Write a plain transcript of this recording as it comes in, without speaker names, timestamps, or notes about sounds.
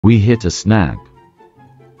We hit a snag.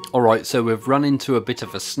 Alright, so we've run into a bit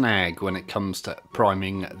of a snag when it comes to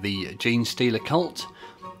priming the Genestealer cult.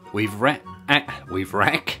 We've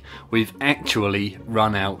actually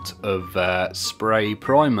run out of spray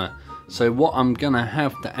primer. So what I'm gonna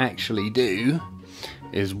have to actually do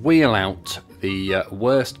is wheel out the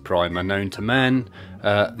worst primer known to man,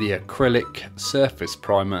 the acrylic surface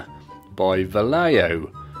primer by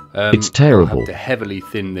Vallejo. It's terrible. I'll have to heavily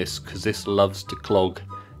thin this because this loves to clog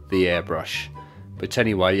the airbrush. But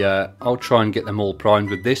anyway, I'll try and get them all primed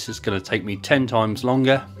with this. It's going to take me 10 times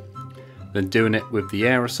longer than doing it with the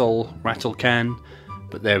aerosol rattle can.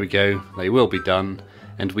 But there we go, they will be done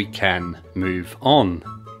and we can move on.